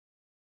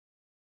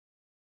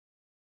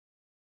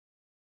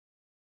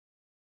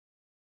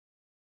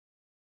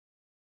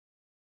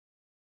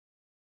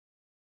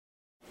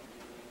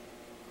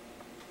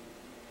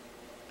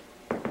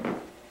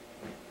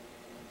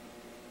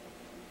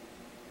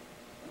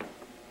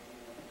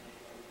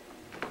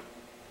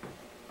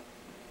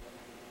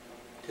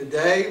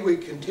Today we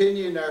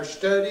continue in our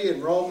study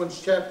in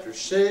Romans chapter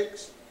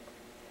 6,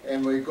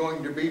 and we're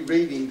going to be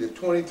reading the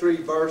 23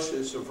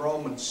 verses of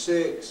Romans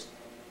 6.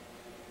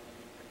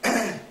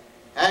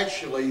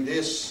 Actually,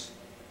 this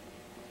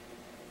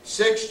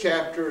 6th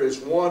chapter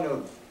is one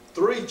of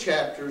 3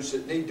 chapters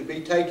that need to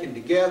be taken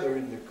together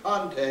in the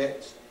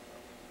context.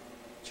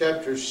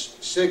 Chapters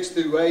 6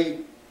 through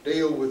 8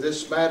 deal with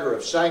this matter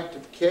of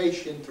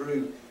sanctification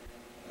through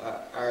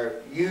our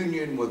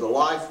union with the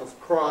life of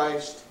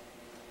Christ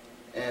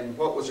and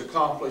what was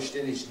accomplished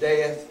in His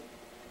death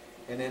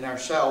and in our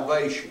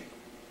salvation.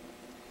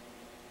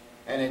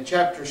 And in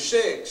chapter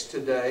 6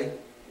 today,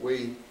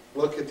 we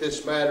look at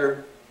this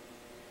matter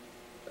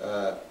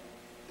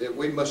that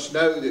we must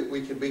know that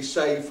we can be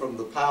saved from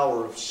the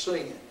power of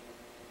sin.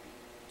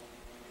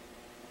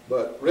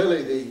 But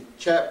really the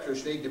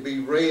chapters need to be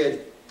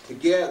read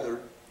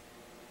together.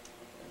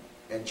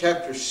 And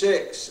chapter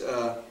 6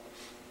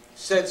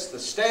 sets the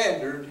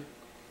standard,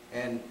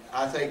 and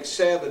I think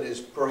 7 is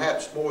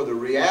perhaps more the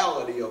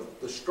reality of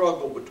the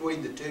struggle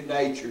between the two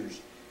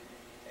natures.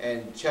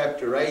 And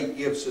chapter 8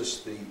 gives us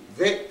the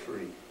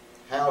victory,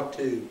 how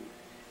to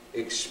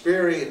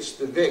experience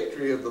the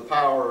victory of the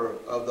power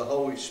of the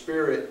Holy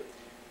Spirit,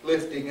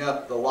 lifting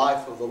up the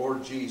life of the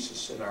Lord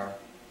Jesus in our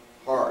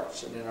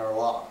hearts and in our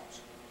lives.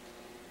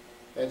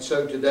 And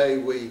so today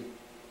we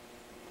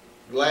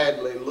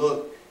gladly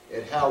look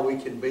at how we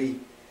can be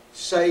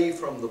saved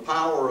from the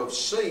power of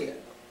sin.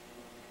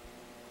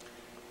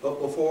 But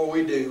before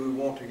we do, we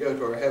want to go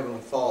to our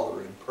Heavenly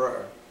Father in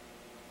prayer.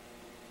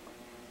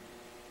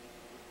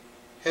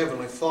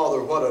 Heavenly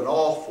Father, what an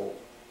awful,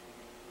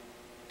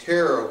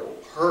 terrible,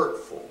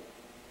 hurtful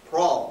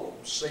problem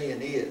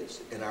sin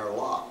is in our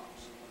lives.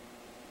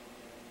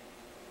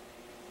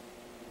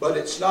 But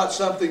it's not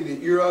something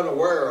that you're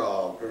unaware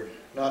of, or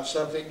not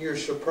something you're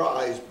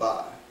surprised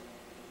by.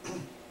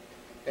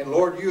 And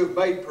Lord, you have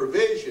made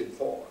provision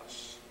for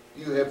us.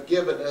 You have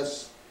given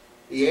us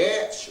the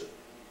answer.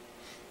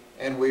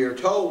 And we are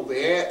told the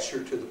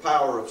answer to the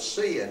power of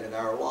sin in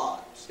our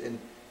lives in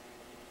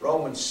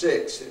Romans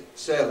 6,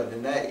 7,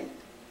 and 8.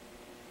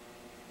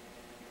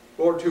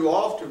 Lord, too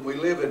often we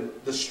live in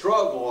the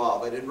struggle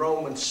of it in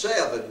Romans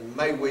 7.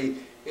 May we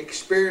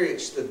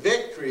experience the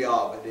victory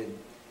of it in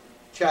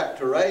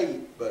chapter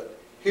 8. But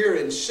here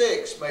in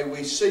 6, may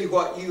we see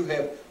what you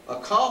have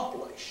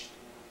accomplished.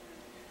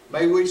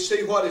 May we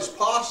see what is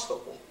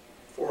possible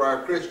for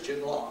our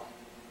Christian life.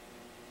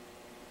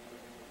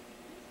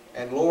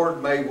 And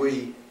Lord, may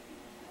we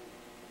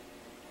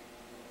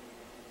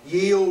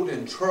yield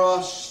and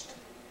trust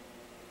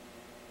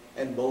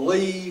and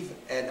believe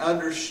and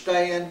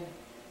understand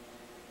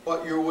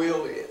what your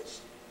will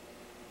is.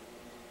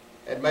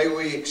 And may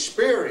we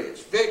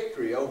experience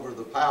victory over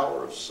the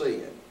power of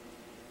sin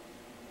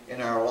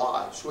in our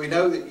lives. We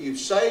know that you've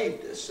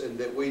saved us and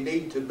that we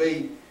need to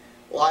be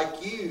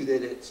like you,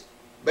 that it's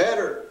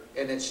better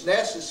and it's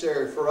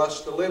necessary for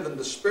us to live in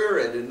the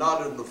Spirit and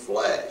not in the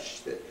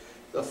flesh. That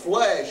the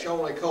flesh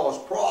only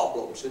causes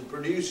problems and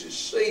produces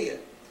sin.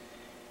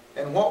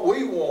 And what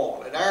we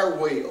want and our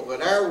will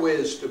and our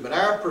wisdom and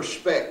our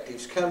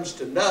perspectives comes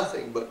to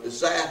nothing but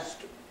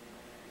disaster.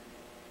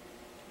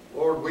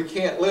 Lord, we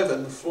can't live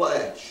in the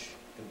flesh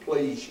and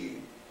please you.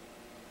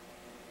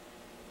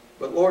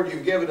 But Lord,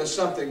 you've given us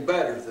something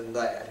better than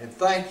that. And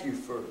thank you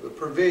for the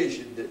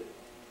provision that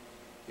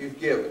you've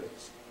given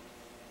us.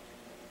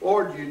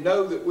 Lord, you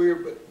know that we're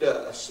but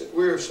dust, that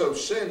we're so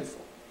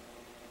sinful.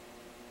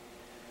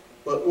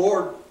 But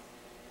Lord,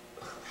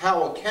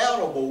 how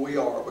accountable we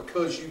are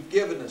because you've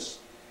given us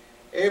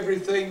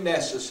everything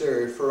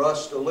necessary for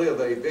us to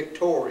live a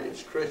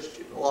victorious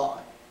Christian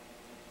life.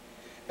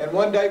 And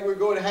one day we're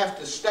going to have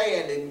to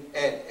stand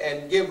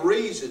and give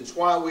reasons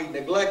why we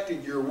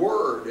neglected your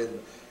word and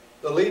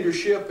the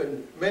leadership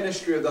and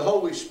ministry of the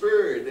Holy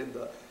Spirit and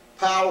the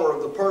power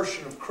of the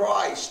person of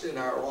Christ in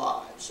our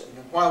lives,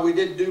 and why we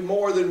didn't do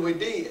more than we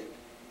did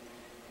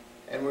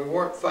and we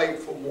weren't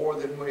faithful more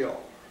than we are.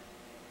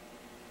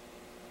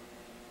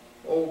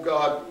 Oh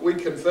God, we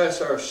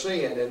confess our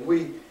sin and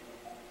we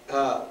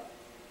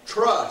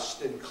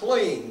trust and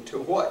cling to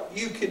what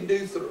you can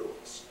do through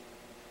us.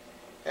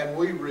 And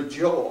we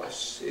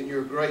rejoice in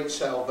your great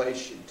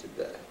salvation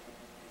today.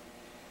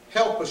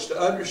 Help us to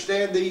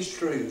understand these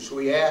truths,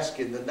 we ask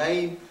in the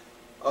name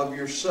of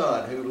your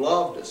Son who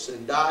loved us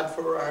and died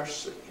for our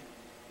sin.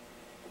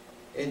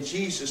 In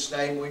Jesus'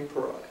 name we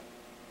pray.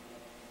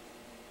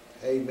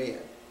 Amen.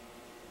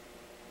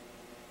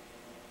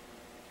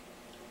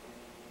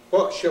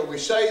 What shall we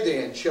say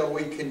then? Shall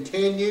we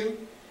continue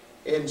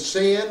in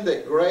sin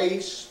that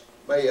grace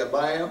may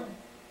abound?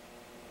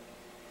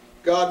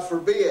 God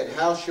forbid.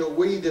 How shall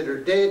we that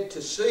are dead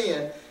to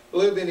sin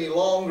live any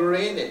longer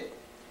in it?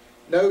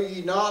 Know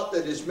ye not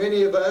that as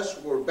many of us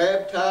were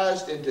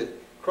baptized into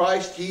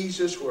Christ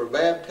Jesus were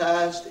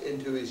baptized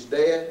into his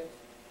death?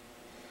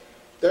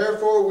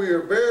 Therefore we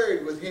are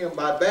buried with him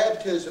by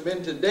baptism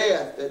into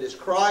death, that as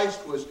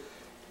Christ was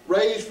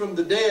raised from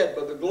the dead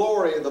by the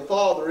glory of the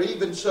Father,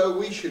 even so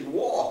we should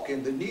walk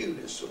in the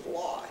newness of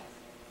life.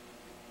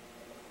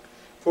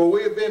 For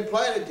we have been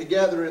planted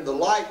together in the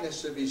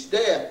likeness of his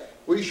death,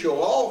 we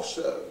shall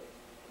also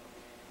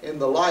in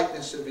the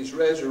likeness of his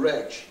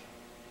resurrection.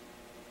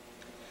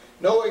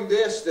 Knowing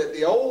this, that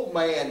the old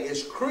man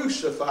is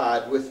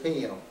crucified with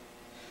him,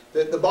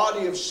 that the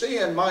body of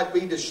sin might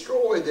be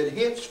destroyed, that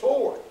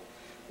henceforth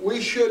we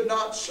should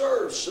not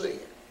serve sin.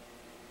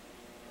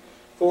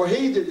 For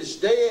he that is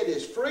dead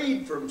is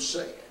freed from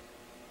sin.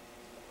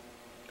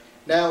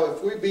 Now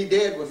if we be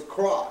dead with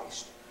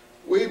Christ,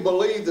 we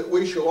believe that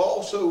we shall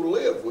also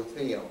live with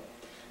him,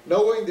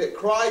 knowing that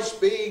Christ,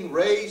 being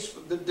raised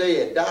from the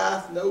dead,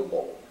 dieth no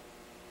more.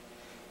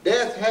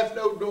 Death hath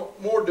no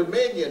more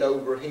dominion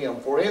over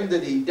him. For in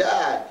that he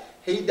died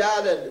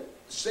unto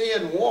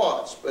sin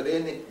once, but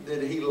in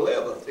that he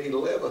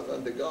liveth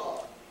unto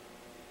God.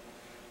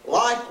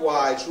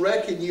 Likewise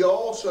reckon ye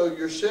also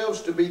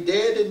yourselves to be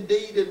dead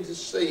indeed unto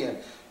sin,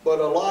 but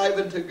alive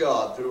unto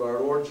God through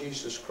our Lord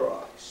Jesus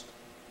Christ.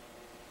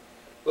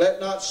 Let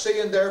not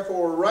sin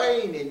therefore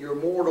reign in your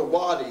mortal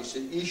bodies,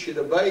 that ye should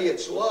obey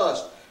its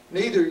lust,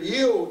 neither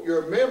yield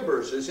your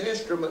members as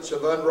instruments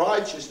of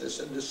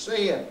unrighteousness unto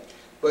sin,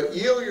 but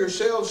yield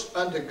yourselves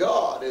unto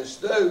God as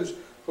those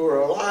who are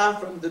alive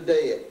from the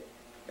dead,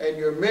 and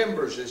your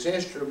members as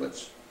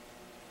instruments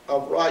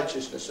of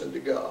righteousness unto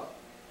God.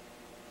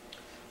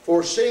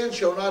 For sin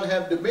shall not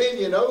have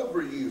dominion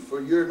over you, for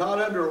you're not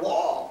under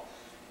law,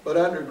 but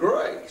under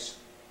grace.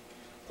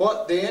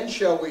 What then,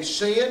 shall we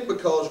sin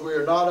because we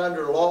are not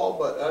under law,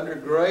 but under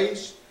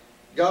grace?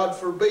 God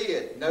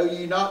forbid. Know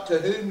ye not to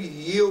whom ye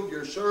yield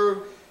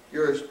yourselves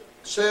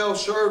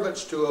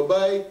servants to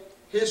obey?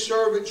 His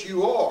servants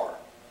you are,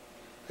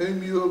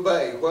 whom you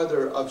obey,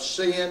 whether of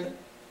sin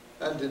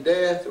unto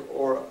death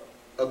or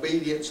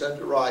obedience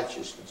unto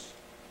righteousness.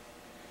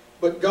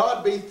 But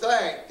God be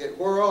thanked that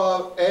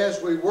whereof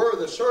as we were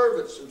the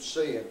servants of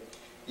sin,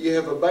 ye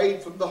have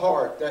obeyed from the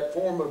heart that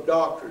form of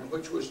doctrine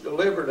which was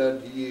delivered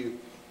unto you.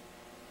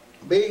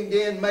 Being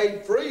then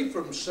made free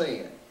from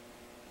sin,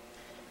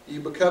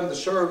 you become the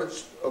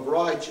servants of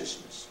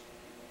righteousness.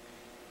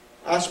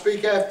 I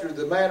speak after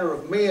the manner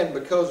of men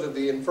because of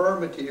the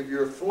infirmity of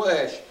your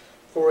flesh.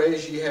 For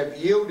as ye have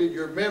yielded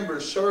your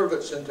members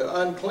servants unto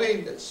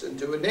uncleanness, and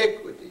to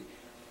iniquity,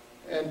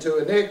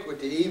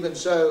 even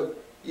so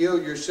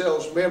yield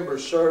yourselves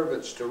members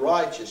servants to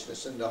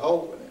righteousness and to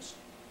holiness.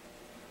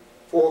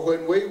 For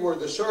when we were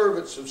the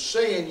servants of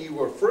sin, you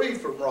were free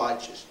from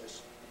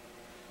righteousness.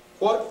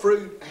 What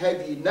fruit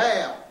have ye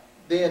now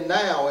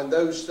in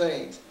those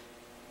things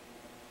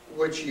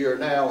which ye are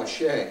now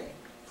ashamed?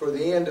 For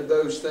the end of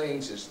those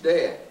things is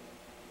death.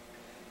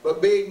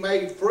 But being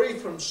made free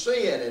from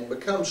sin and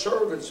become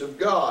servants of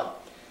God,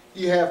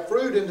 ye have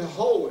fruit unto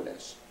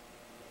holiness,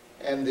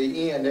 and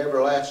the end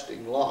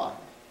everlasting life.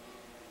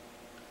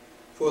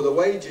 For the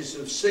wages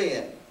of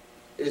sin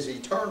is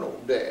eternal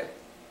death,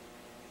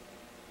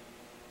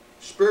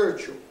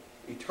 spiritual,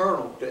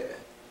 eternal death.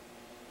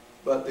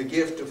 But the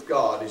gift of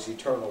God is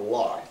eternal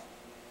life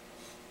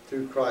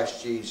through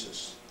Christ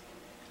Jesus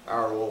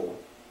our Lord.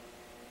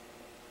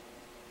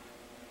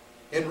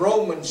 In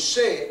Romans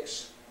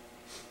 6,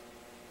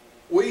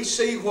 we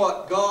see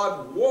what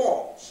God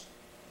wants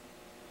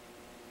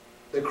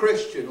the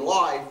Christian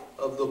life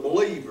of the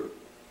believer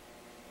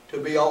to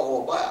be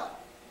all about.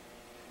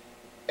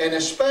 And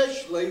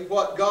especially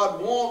what God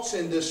wants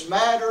in this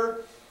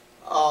matter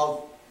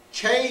of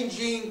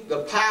changing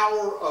the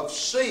power of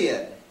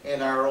sin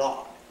in our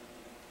life.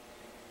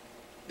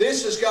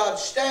 This is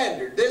God's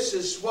standard. This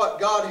is what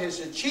God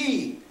has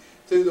achieved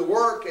through the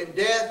work and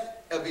death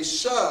of His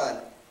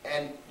Son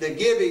and the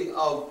giving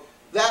of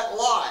that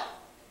life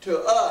to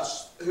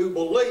us who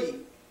believe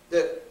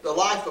that the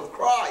life of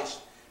Christ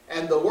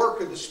and the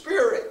work of the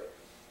Spirit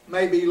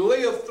may be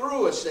lived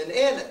through us and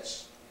in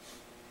us.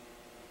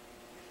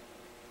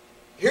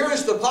 Here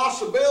is the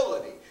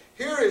possibility.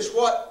 Here is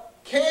what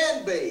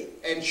can be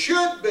and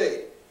should be.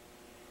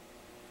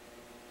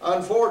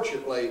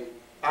 Unfortunately,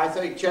 I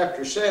think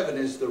chapter 7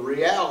 is the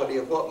reality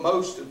of what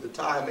most of the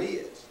time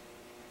is.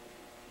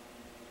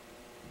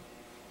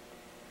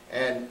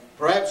 And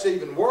perhaps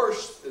even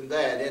worse than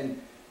that, in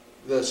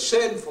the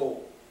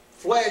sinful,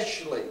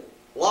 fleshly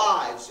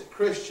lives that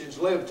Christians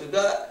live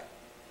today.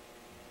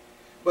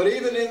 But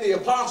even in the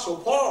Apostle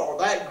Paul,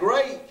 that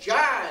great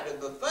giant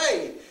of the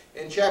faith,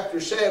 in chapter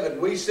 7,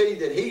 we see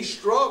that he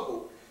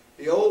struggled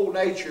the old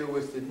nature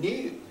with the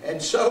new.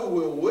 And so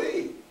will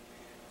we,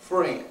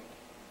 friend.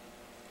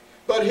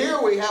 But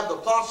here we have the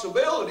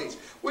possibilities.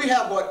 We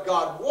have what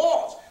God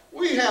wants.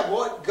 We have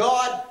what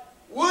God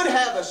would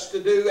have us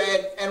to do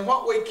and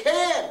what we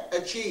can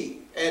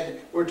achieve. And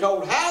we're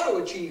told how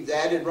to achieve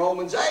that in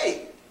Romans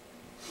 8.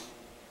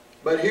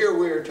 But here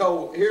we are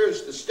told,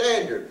 here's the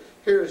standard.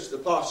 Here's the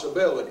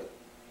possibility.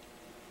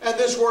 And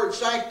this word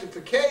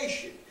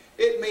sanctification,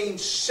 it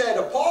means set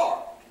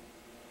apart.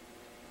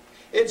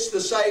 It's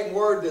the same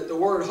word that the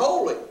word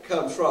holy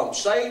comes from.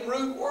 Same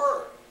root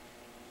word.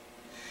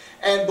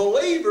 And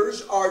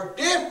believers are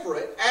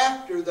different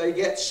after they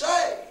get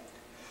saved.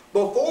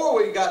 Before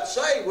we got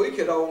saved, we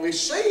could only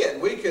sin.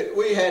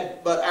 We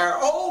had but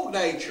our old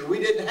nature. We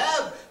didn't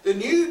have the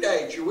new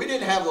nature. We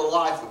didn't have the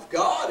life of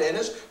God in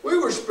us. We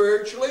were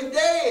spiritually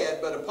dead.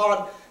 But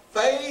upon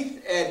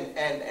faith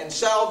and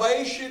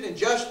salvation and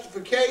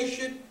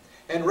justification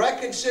and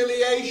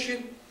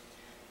reconciliation,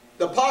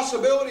 the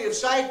possibility of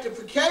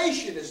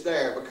sanctification is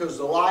there, because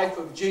the life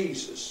of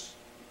Jesus,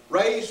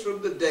 raised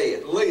from the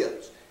dead,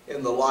 lives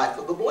in the life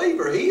of the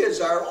believer. He is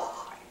our life.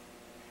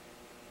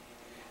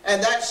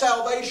 And that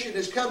salvation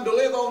has come to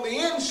live on the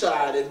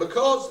inside. And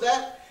because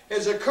that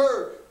has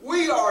occurred,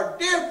 we are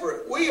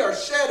different. We are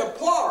set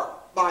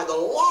apart by the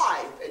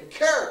life and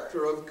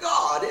character of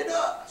God in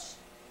us.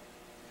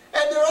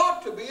 And there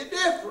ought to be a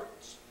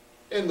difference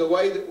in the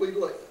way that we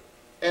live.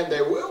 And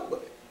there will be.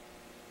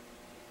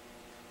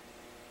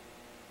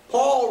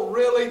 Paul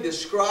really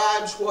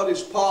describes what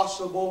is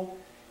possible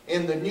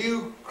in the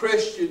new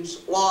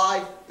Christian's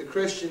life, the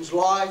Christian's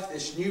life,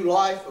 this new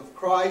life of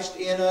Christ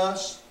in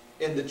us,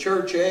 in the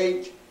church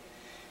age.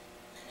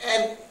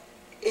 And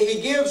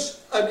he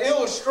gives an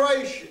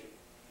illustration.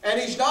 And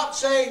he's not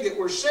saying that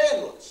we're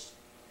sinless.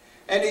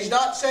 And he's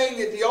not saying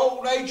that the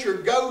old nature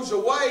goes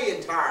away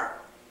entirely.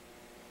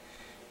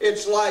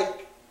 It's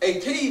like a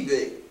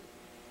TV.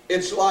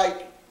 It's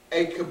like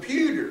a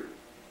computer.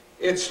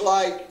 It's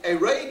like a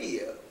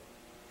radio.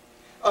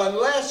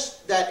 Unless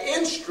that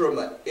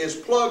instrument is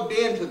plugged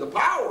into the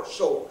power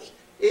source,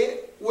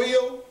 it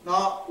will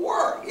not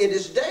work. It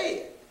is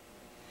dead.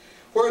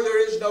 Where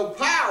there is no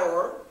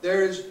power,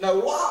 there is no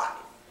life.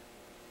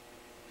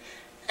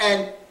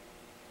 And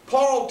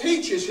Paul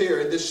teaches here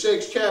in this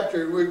 6th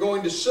chapter, we're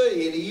going to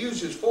see, and he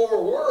uses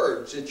 4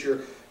 words that your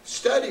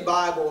study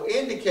Bible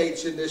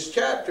indicates in this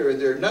chapter.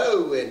 They're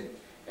know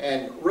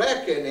and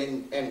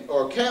reckon and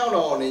or count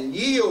on and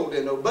yield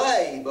and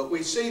obey, but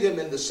we see them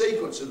in the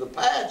sequence of the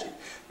passage.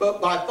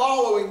 But by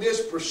following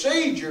this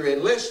procedure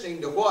and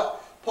listening to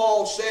what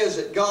Paul says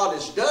that God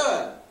has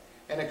done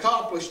and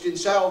accomplished in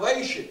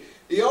salvation,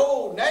 the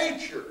old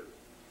nature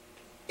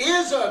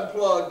is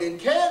unplugged and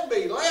can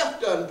be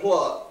left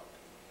unplugged.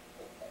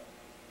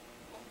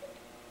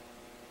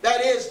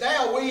 That is,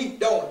 now we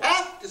don't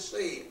have to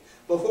sin.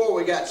 Before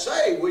we got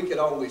saved, we could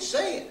only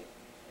sin.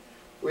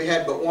 We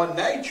had but one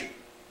nature.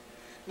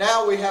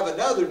 Now we have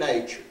another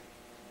nature.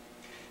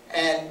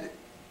 And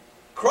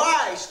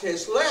Christ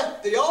has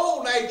left the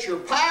old nature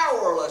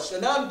powerless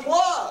and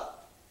unplugged.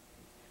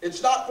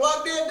 It's not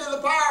plugged into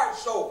the power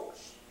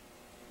source.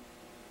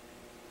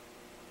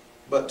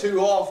 But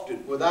too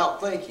often, without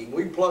thinking,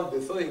 we plug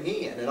the thing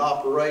in and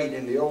operate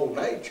in the old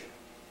nature.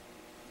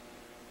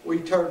 We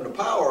turn the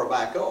power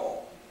back on.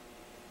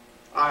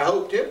 I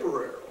hope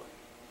temporarily.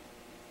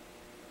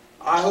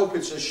 I hope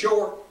it's a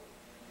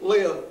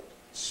short-lived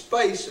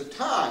space of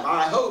time.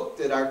 I hope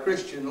that our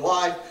Christian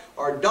life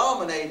are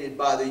dominated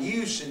by the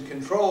use and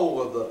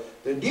control of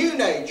the new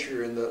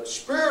nature and the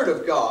Spirit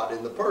of God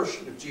in the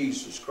person of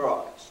Jesus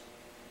Christ.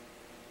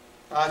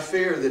 I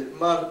fear that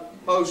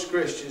most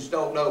Christians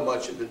don't know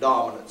much of the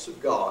dominance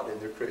of God in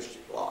their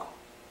Christian life.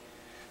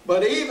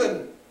 But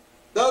even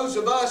those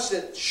of us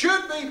that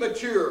should be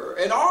mature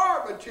and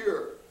are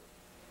mature,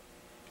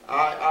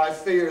 I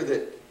fear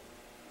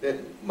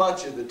that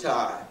much of the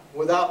time,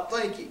 without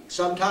thinking,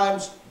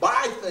 sometimes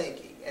by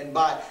thinking and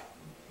by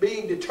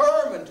being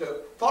determined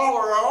to follow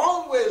our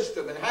own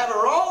wisdom and have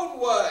our own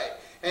way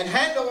and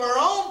handle our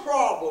own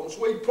problems,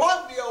 we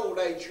plug the old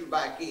nature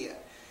back in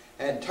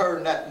and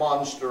turn that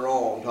monster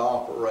on to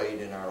operate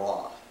in our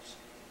lives.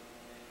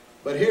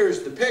 But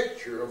here's the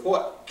picture of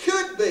what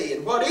could be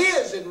and what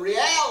is in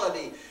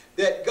reality,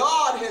 that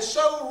God has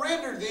so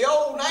rendered the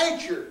old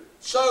nature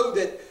so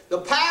that the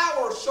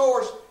power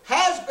source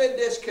has been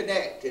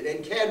disconnected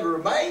and can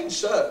remain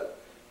so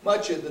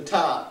much of the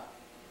time,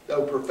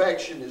 though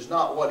perfection is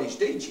not what he's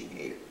teaching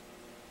here.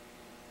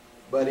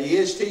 But he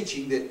is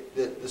teaching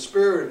that the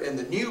Spirit and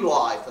the new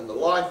life and the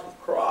life of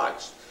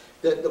Christ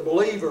that the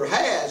believer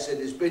has, that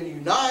has been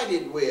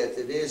united with,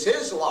 it is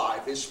his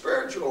life, his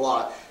spiritual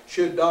life,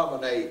 should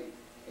dominate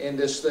in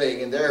this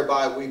thing, and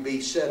thereby we be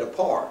set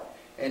apart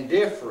and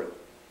different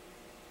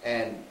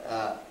and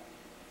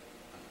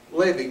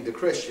living the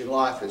Christian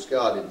life as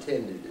God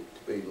intended it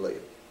to be lived.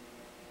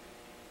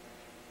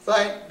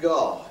 Thank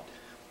God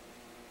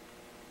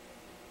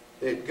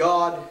that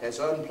God has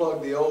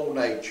unplugged the old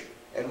nature,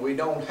 and we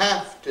don't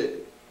have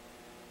to.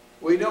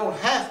 We don't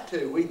have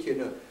to.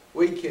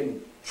 We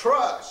can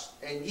trust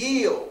and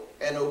yield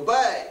and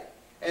obey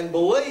and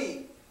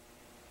believe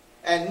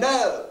and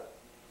know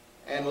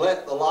and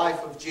let the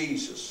life of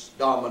Jesus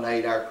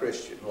dominate our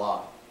Christian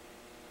life.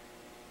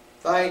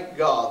 Thank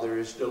God there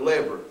is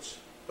deliverance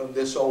from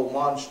this old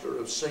monster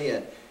of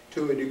sin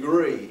to a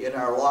degree in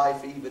our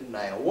life even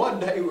now. One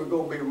day we're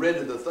going to be rid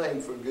of the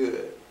thing for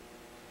good.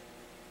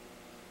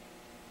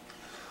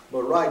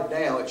 But right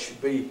now it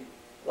should be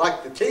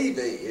like the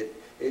TV.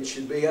 It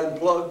should be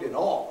unplugged and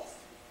off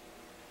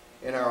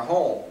in our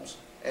homes.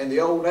 And the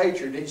old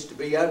nature needs to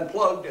be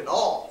unplugged and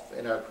off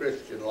in our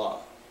Christian life.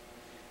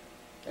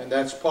 And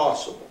that's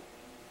possible.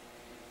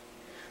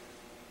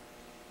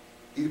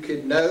 you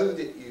can know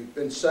that you've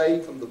been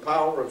saved from the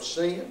power of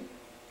sin.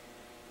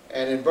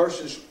 And in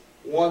verses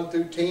 1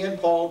 through 10,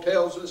 Paul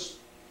tells us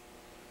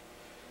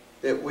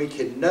that we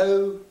can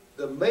know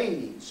the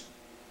means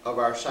of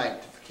our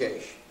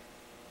sanctification.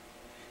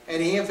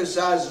 And he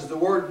emphasizes the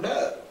word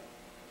know.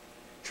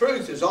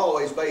 Truth is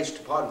always based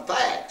upon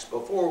facts.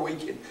 Before we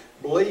can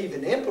believe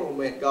and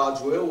implement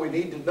God's will, we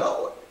need to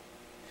know it.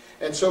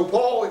 And so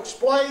Paul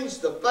explains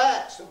the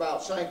facts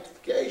about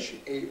sanctification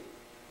here.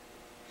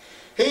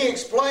 He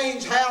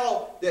explains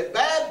how that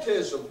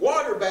baptism,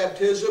 water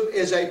baptism,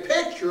 is a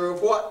picture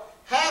of what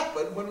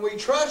happened when we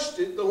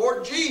trusted the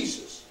Lord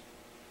Jesus.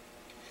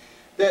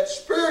 That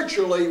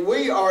spiritually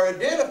we are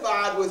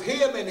identified with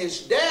Him in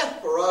His death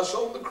for us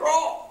on the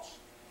cross.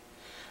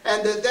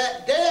 And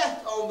that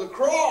death on the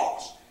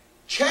cross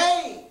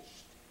changed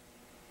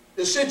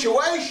the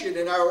situation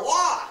in our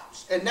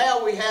lives. And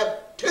now we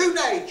have two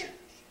natures.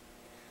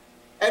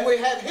 And we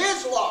have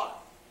His life.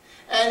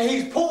 And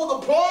He's pulled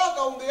the plug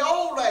on the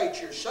old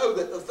nature so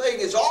that the thing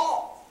is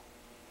off.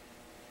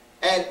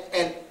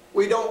 And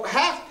we don't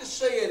have to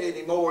see it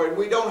anymore. And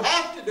we don't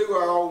have to do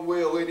our own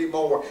will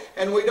anymore.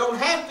 And we don't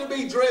have to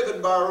be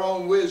driven by our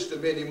own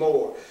wisdom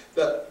anymore.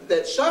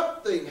 That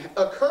something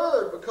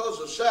occurred because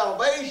of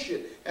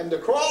salvation and the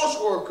cross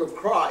work of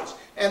Christ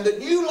and the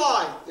new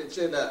life that's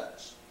in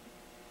us.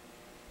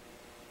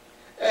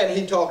 And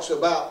he talks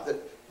about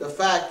the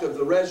fact of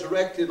the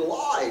resurrected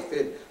life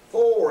in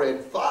 4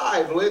 and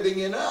 5 living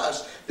in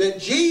us. That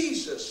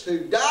Jesus, who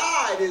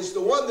died, is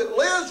the one that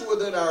lives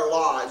within our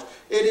lives.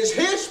 It is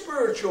His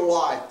spiritual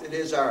life that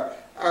is our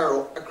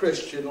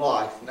Christian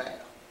life now.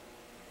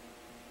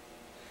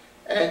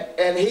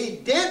 And He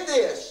did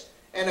this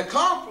and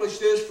accomplished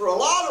this for a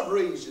lot of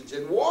reasons.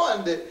 And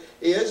one that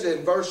is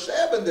in verse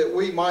 7, that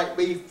we might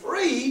be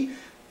free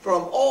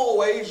from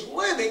always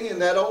living in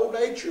that old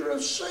nature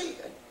of sin.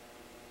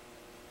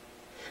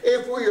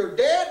 If we are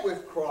dead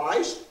with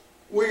Christ,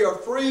 we are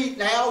free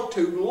now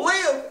to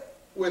live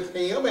with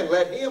Him and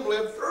let Him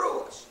live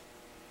through us.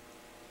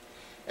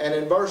 And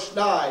in verse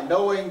 9,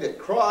 knowing that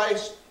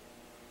Christ,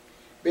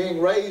 being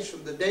raised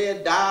from the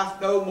dead, dieth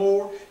no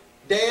more,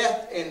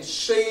 death and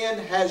sin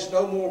has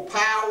no more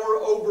power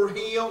over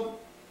Him.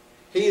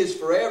 He is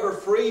forever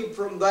freed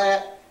from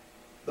that.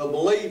 The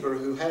believer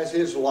who has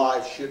his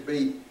life should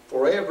be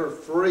forever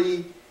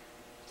free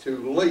to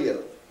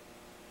live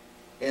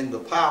in the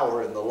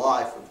power and the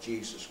life of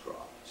Jesus Christ.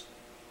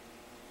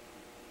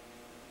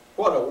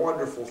 What a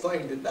wonderful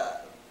thing to know.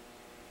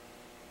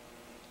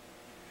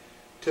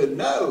 To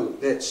know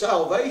that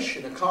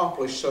salvation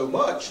accomplished so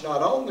much,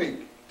 not only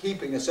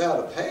keeping us out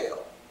of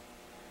hell,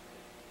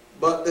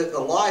 but that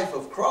the life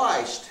of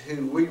Christ,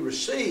 who we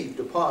received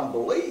upon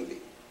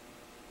believing,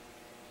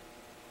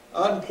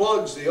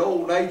 unplugs the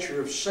old nature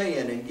of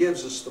sin and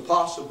gives us the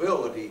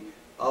possibility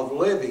of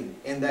living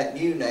in that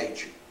new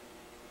nature.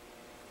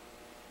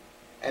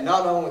 And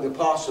not only the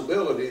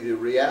possibility, the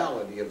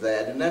reality of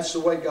that. And that's the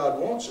way God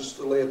wants us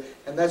to live.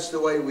 And that's the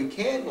way we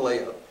can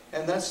live.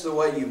 And that's the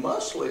way you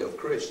must live,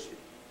 Christian.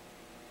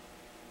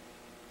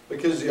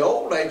 Because the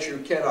old nature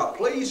cannot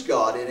please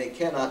God, and it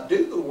cannot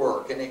do the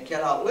work, and it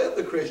cannot live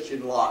the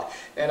Christian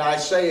life. And I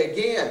say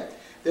again,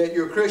 that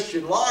your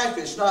Christian life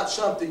is not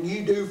something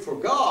you do for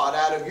God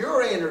out of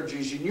your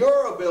energies and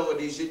your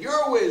abilities and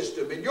your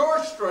wisdom and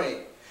your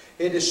strength.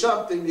 It is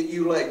something that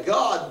you let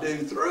God do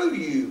through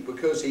you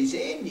because He's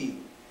in you.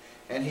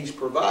 And He's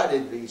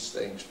provided these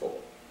things for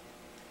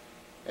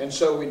you. And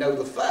so we know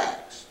the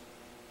facts.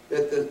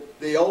 That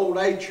the old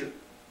nature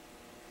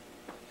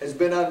has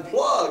been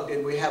unplugged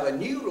and we have a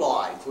new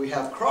life. We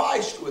have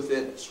Christ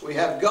within us. We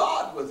have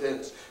God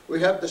within us.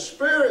 We have the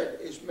Spirit,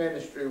 His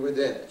ministry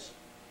within us.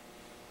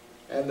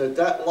 And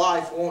that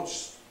life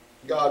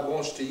God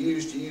wants to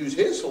use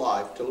His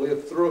life to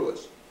live through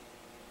us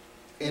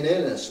and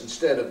in us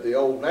instead of the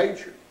old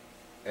nature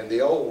and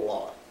the old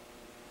life.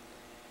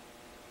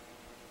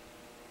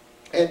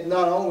 And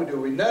not only do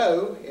we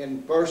know,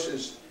 in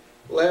verses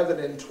 11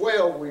 and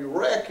 12, we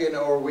reckon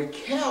or we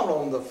count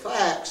on the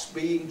facts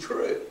being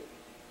true.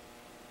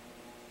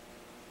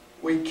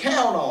 We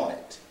count on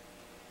it.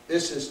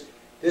 This is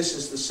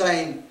the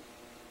same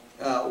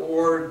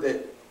word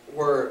that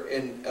were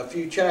in a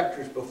few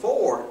chapters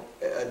before.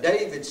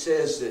 David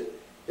says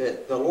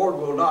that the Lord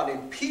will not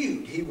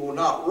impute, He will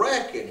not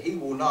reckon, He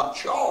will not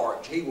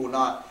charge, He will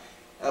not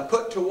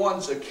put to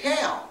one's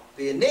account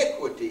the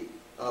iniquity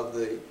of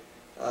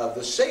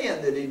the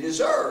sin that he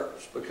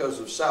deserves because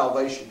of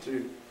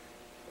salvation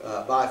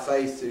by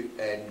faith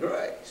and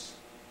grace.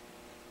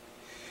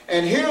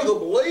 And here the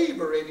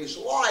believer in his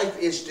life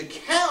is to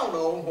count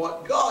on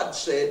what God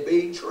said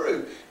being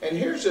true. And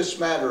here's this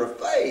matter of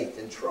faith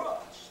and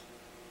trust.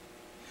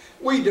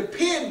 We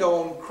depend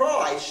on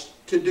Christ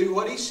to do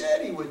what He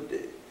said He would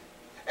do.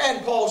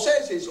 And Paul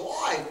says His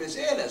life is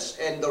in us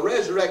and the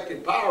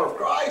resurrected power of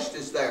Christ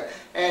is there.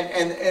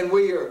 And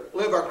we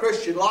live our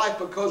Christian life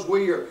because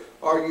we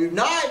are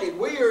united.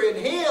 We are in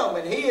Him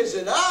and He is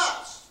in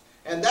us.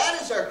 And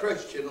that is our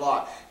Christian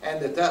life.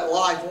 And that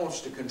life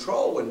wants to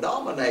control and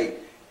dominate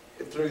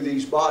through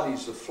these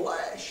bodies of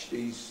flesh,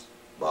 these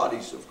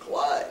bodies of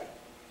clay,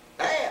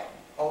 down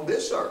on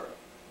this earth.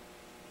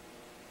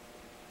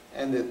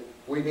 And that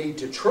we need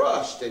to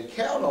trust and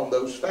count on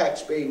those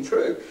facts being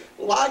true.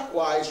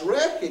 Likewise,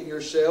 reckon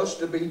yourselves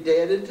to be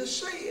dead unto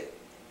sin.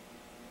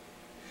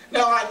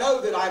 Now, I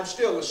know that I'm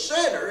still a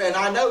sinner, and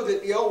I know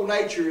that the old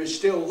nature is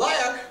still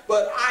there,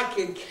 but I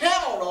can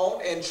count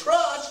on and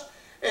trust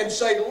and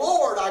say,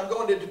 Lord, I'm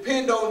going to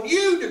depend on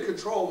you to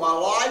control my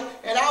life,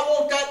 and I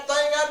want that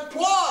thing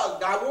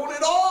unplugged. I want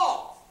it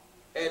off.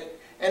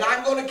 And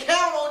I'm going to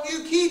count on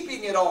you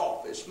keeping it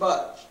off as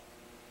much.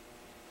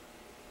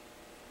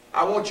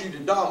 I want you to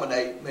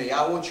dominate me.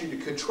 I want you to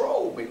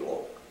control me,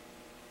 Lord.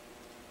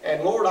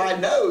 And Lord, I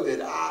know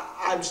that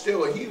I'm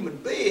still a human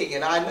being,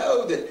 and I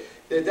know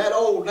that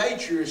old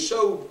nature is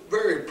so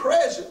very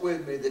present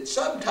with me that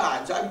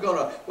sometimes I'm going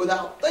to,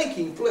 without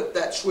thinking, flip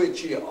that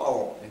switch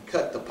on and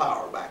cut the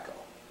power back on.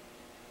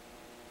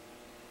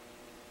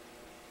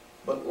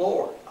 But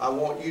Lord, I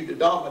want you to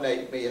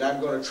dominate me, and I'm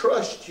going to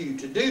trust you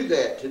to do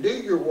that, to do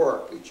your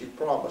work that you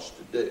promised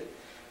to do,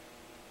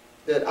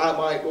 that I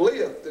might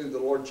live through the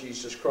Lord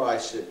Jesus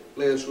Christ that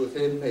lives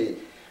within me,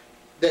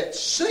 that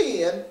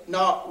sin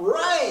not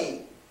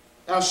reign.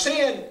 Now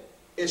sin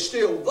is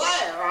still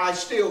there. I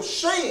still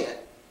sin.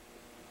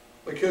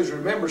 Because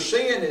remember,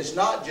 sin is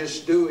not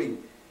just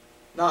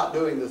not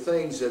doing the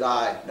things that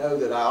I know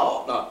that I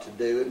ought not to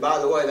do. And by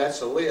the way,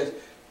 that's a list.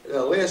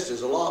 The list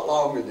is a lot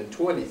longer than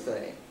 20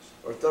 things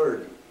or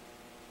 30.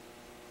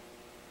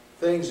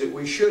 Things that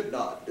we should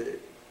not do.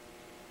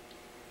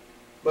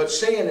 But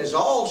sin is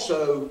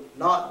also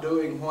not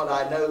doing what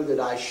I know that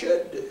I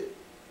should do.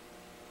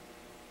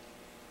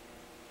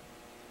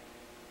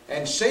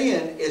 And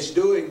sin is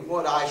doing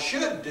what I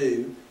should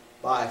do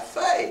by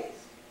faith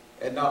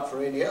and not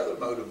for any other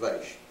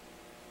motivation.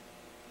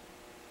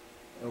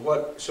 And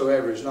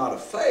whatsoever is not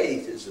of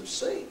faith is of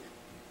sin,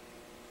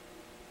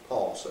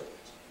 Paul says.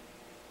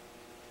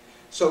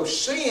 So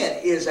sin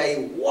is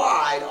a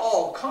wide,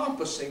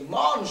 all-encompassing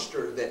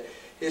monster that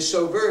is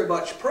so very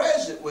much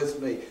present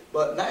with me.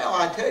 But now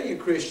I tell you,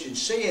 Christian,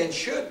 sin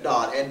should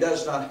not and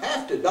does not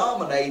have to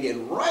dominate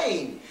and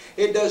reign.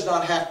 It does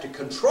not have to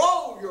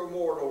control your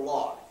mortal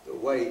life the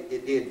way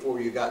it did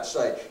before you got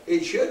saved.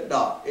 It should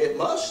not. It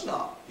must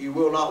not. You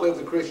will not live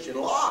the Christian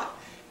life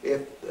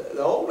if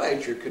the old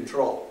nature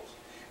controls.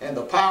 And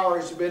the power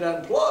has been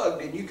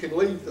unplugged, and you can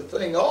leave the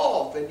thing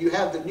off, and you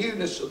have the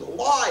newness of the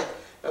life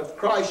of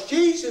Christ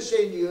Jesus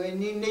in you,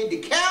 and you need to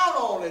count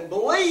on and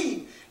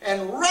believe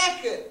and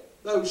reckon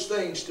those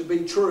things to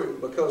be true,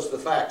 because the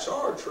facts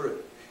are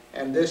true.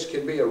 And this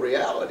can be a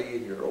reality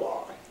in your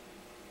life.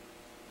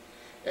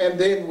 And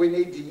then we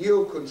need to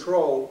yield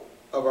control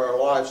of our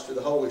lives to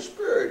the Holy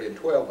Spirit in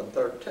 12 and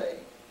 13.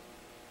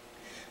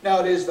 Now,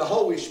 it is the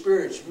Holy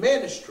Spirit's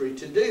ministry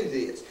to do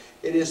this.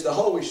 It is the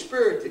Holy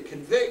Spirit that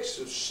convicts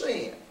of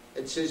sin.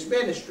 It's His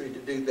ministry to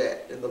do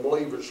that in the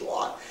believer's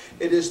life.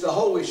 It is the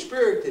Holy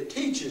Spirit that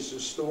teaches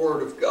us the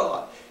Word of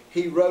God.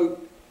 He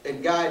wrote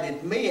and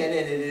guided men,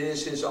 and it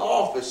is His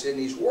office and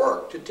His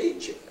work to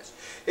teach us.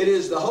 It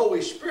is the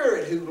Holy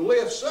Spirit who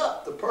lifts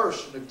up the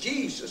person of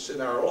Jesus in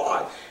our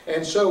life.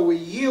 And so we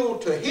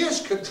yield to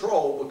His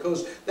control,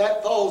 because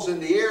that falls in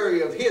the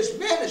area of His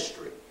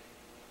ministry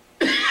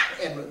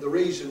and the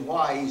reason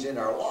why He's in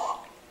our life.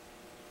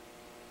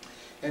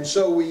 And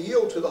so we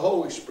yield to the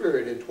Holy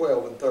Spirit in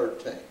 12 and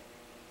 13.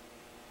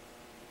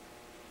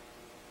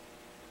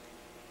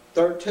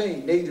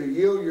 13, neither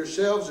yield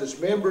yourselves as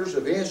members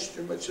of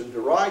instruments unto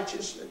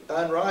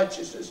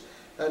unrighteousness,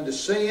 unto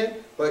sin,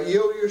 but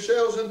yield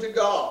yourselves unto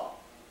God,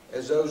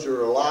 as those who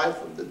are alive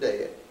from the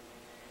dead,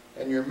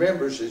 and your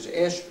members as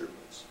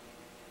instruments,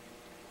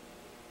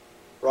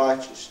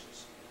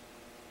 righteousness.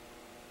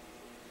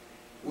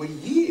 We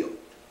yield.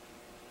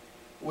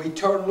 We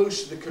turn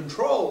loose the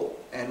control,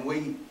 and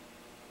we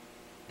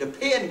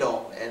depend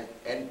on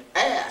and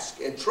ask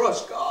and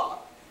trust God.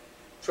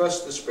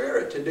 Trust the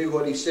Spirit to do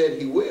what He said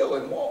He will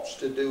and wants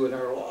to do in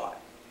our life.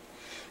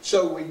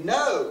 So we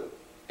know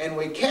and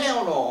we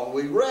count on,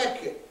 we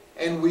reckon,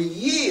 and we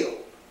yield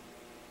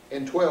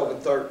in 12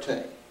 and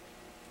 13.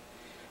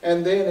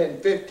 And then in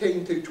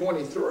 15 through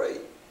 23,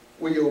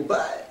 we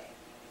obey.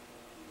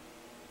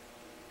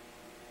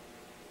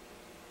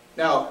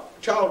 Now,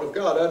 child of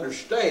God,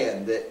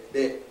 understand that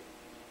if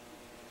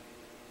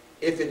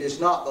it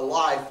is not the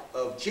life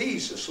of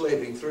Jesus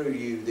living through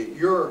you, that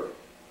you're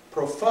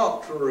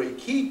perfunctory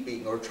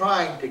keeping or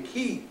trying to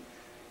keep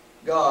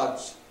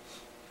God's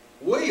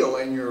will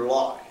in your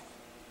life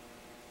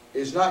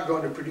is not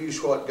going to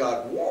produce what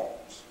God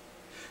wants.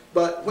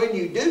 But when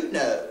you do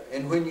know,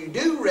 and when you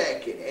do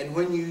reckon, and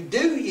when you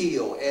do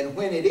yield, and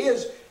when it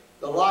is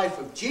the life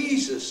of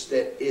Jesus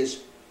that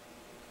is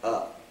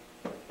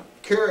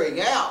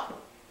carrying out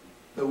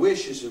the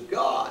wishes of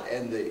God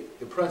and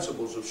the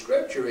principles of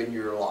Scripture in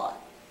your life,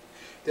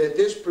 that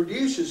this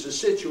produces a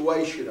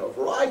situation of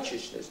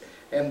righteousness,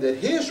 and that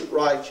His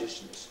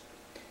righteousness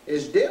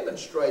is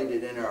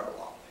demonstrated in our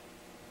life.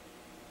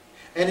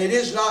 And it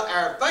is not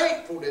our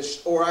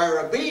faithfulness or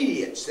our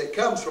obedience that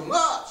comes from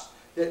us,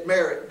 that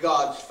merit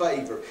God's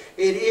favor.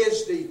 It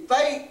is the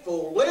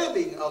faithful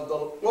living of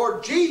the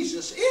Lord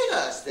Jesus in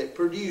us that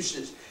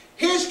produces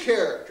His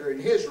character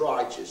and His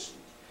righteousness.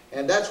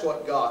 And that's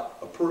what God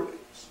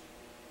approves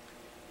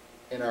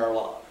in our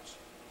lives.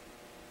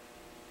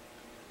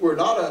 We're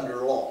not under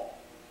law.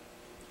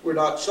 We're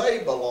not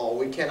saved by law.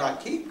 We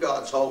cannot keep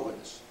God's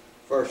holiness.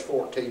 Verse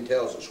 14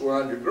 tells us we're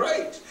under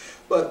grace.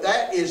 But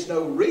that is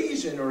no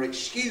reason or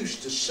excuse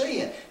to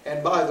sin.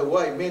 And by the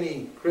way,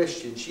 many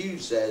Christians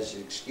use that as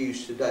an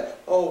excuse today.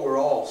 Oh, we're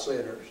all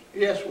sinners.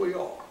 Yes, we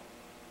are.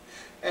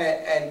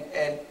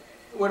 And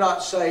we're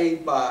not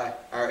saved by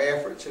our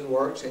efforts and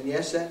works. And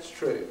yes, that's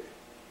true.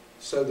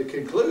 So the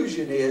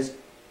conclusion is,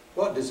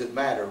 what does it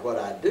matter what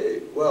I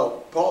do?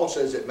 Well, Paul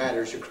says it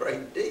matters a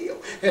great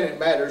deal. And it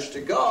matters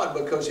to God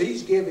because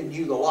He's given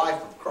you the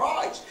life of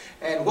Christ.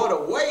 And what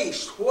a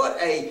waste,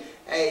 what a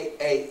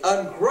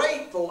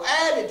ungrateful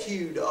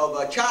attitude of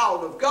a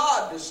child of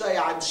God to say,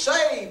 I'm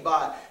saved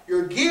by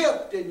your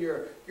gift and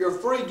your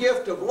free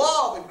gift of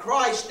love and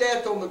Christ's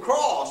death on the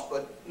cross.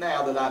 But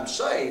now that I'm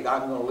saved,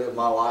 I'm going to live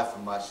my life for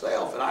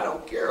myself. And I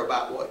don't care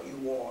about what you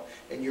want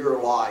in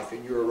your life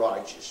and your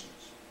righteousness.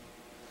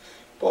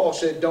 Paul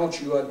said,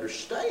 don't you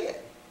understand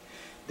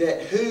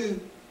that who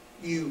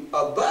you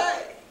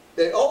obey,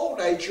 the old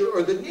nature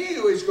or the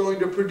new, is going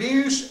to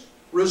produce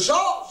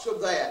results of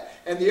that.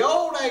 And the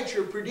old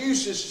nature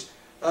produces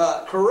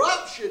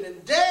corruption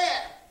and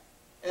death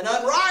and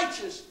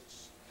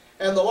unrighteousness.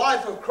 And the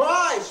life of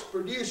Christ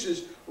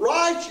produces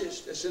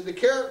righteousness and the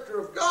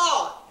character of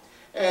God.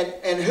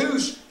 And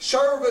whose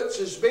servants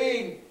is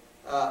being,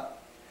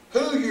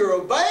 who you're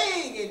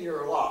obeying in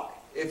your life.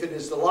 If it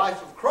is the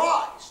life of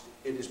Christ,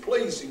 it is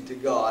pleasing to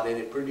God and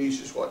it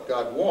produces what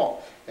God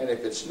wants. And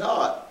if it's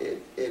not,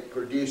 it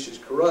produces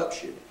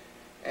corruption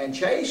and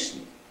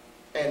chastening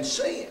and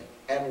sin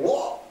and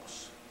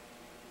loss.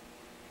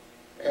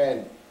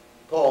 And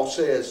Paul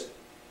says,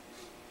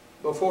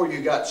 before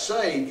you got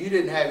saved, you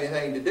didn't have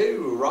anything to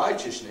do with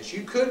righteousness.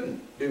 You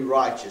couldn't do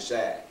righteous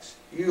acts.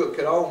 You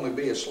could only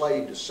be a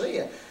slave to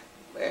sin.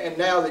 And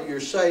now that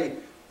you're saved,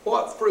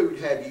 what fruit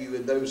have you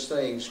in those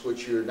things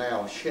which you're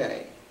now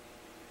ashamed?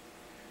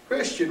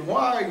 Christian,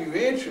 why are you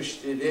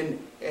interested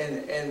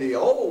in the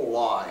old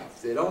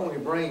life that only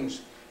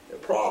brings the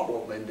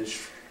problem and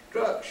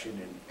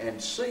destruction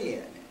and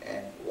sin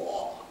and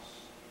loss?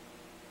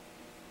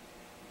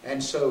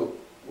 And so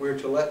we're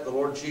to let the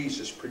Lord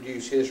Jesus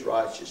produce His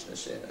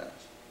righteousness in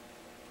us.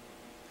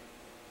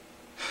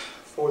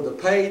 For the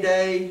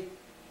payday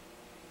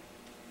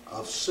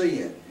of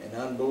sin and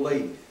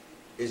unbelief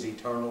is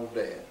eternal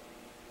death.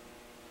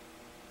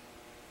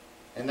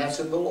 And that's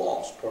in the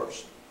lost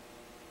person.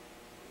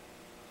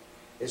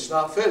 It's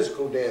not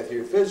physical death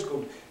here.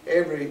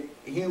 Every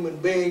human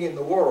being in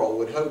the world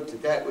would hope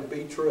that that would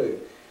be true.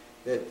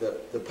 That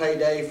the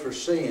payday for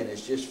sin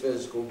is just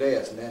physical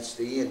death, and that's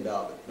the end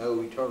of it.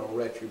 No eternal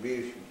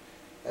retribution.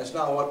 That's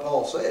not what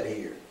Paul said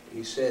here.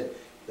 He said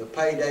the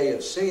payday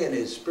of sin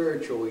is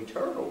spiritual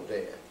eternal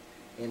death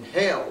in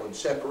hell and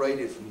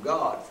separated from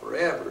God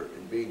forever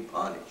and being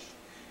punished,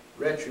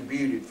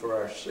 retributed for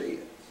our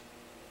sins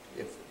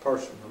if the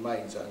person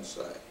remains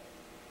unsaved.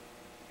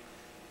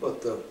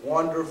 But the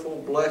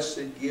wonderful,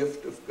 blessed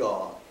gift of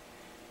God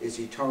is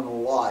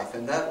eternal life.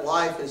 And that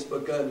life has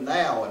begun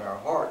now in our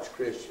hearts,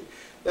 Christian.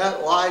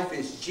 That life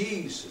is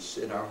Jesus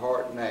in our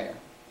heart now.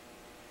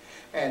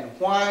 And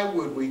why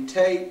would we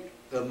take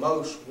the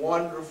most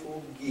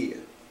wonderful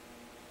gift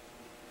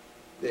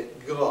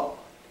that God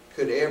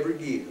could ever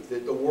give,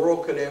 that the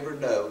world could ever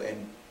know,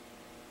 and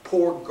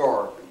pour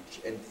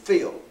garbage and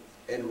filth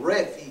and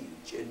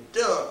refuge and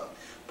dung,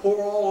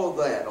 pour all of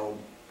that on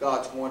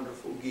God's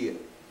wonderful gift?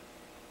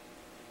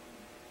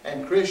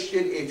 And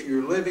Christian, if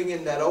you're living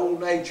in that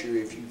old nature,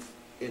 if you've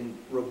in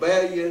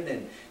rebellion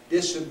and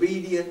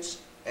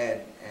disobedience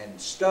and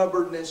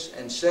stubbornness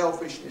and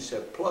selfishness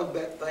have plugged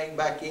that thing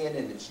back in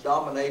and it's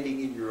dominating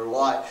in your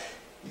life,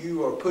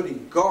 you are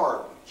putting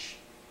garbage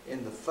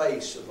in the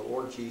face of the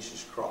Lord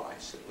Jesus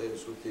Christ that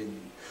lives within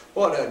you.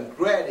 What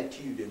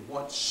ingratitude and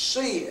what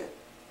sin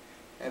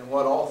and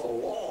what awful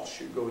loss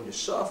you're going to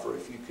suffer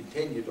if you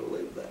continue to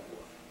live that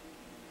way.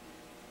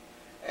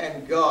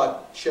 And God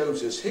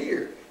shows us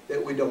here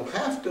that we don't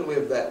have to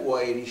live that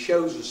way, and He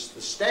shows us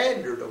the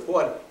standard of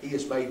what He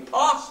has made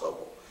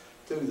possible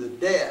through the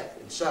death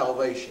and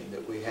salvation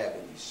that we have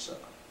in His Son.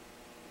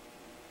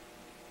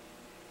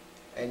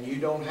 And you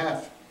don't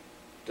have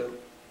to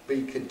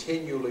be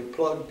continually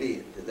plugged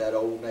into that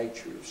old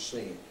nature of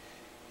sin.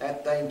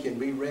 That thing can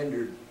be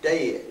rendered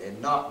dead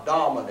and not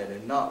dominant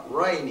and not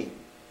reigning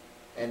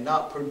and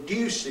not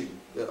producing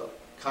the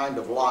kind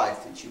of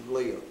life that you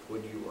lived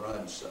when you were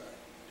unsaved.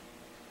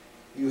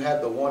 You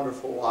have the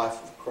wonderful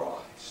life of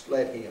Christ.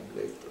 Let Him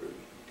live through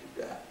you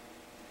today.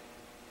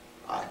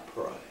 I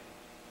pray.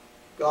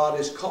 God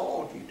has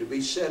called you to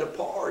be set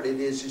apart. It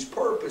is His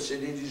purpose.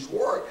 It is His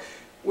work.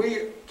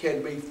 We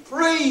can be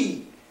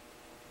freed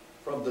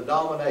from the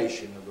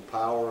domination of the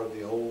power of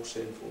the old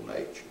sinful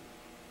nature.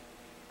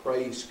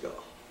 Praise God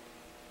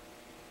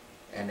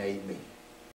and amen.